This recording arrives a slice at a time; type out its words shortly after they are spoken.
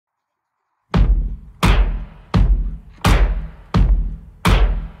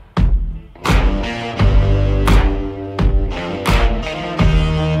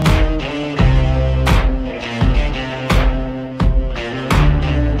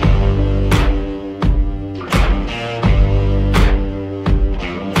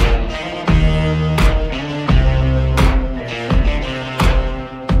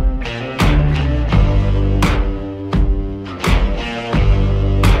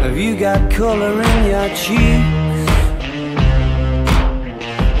got color in your cheeks?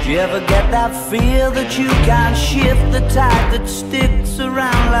 Do you ever get that fear that you can't shift, the tide that sticks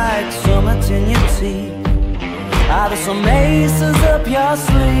around like summits in your teeth? Are there some aces up your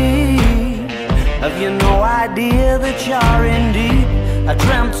sleeve? Have you no idea that you're in deep? I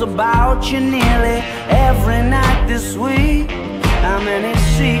dreamt about you nearly every night this week. How many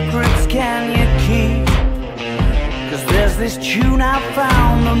secrets can you keep? 'Cause there's this tune I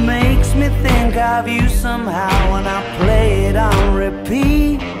found that makes me think of you somehow, and I play it on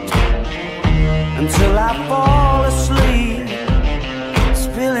repeat until I fall asleep,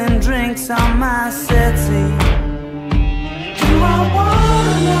 spilling drinks on my settee. Do I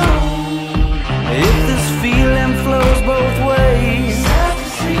wanna know if this feeling flows both ways? Sad to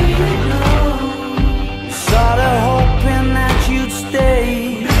see you go. Sorta hoping that you'd stay.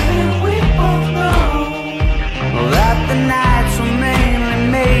 Maybe we both know that the nights were mainly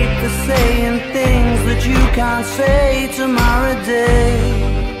made for saying things that you can't say tomorrow day.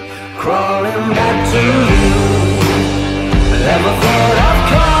 Crawling back to you, never thought of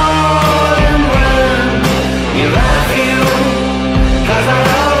calling when you're out of you, 'cause I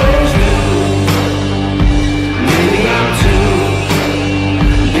always do. Maybe I'm too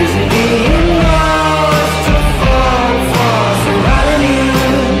busy being lost to fall for somebody new.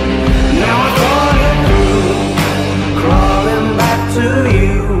 Now I thought it through, crawling back to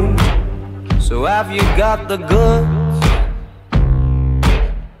you. So have you got the goods?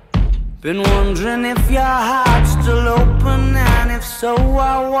 Been wondering if your heart's still open, and if so,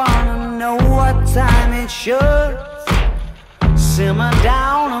 I wanna know what time it should. Simmer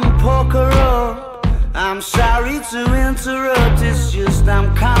down and poker up. I'm sorry to interrupt, it's just I'm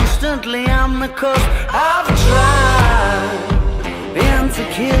constantly on the cusp. I've tried and to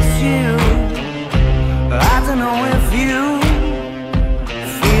kiss you. I don't know if you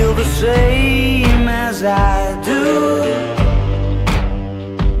feel the same as I do,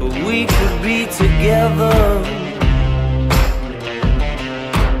 but we could be together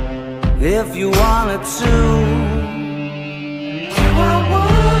if you wanted to. Do I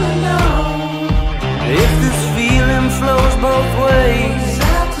wanna know if this feeling flows both ways?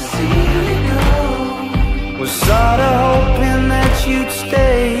 Sad to see you go. Was sorta hoping that you'd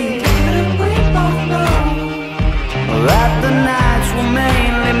stay. Didn't we both know that the nights were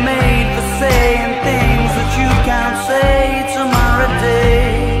mainly made for saying things that you can't say tomorrow day?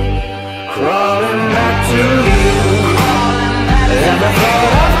 Crawling back to you.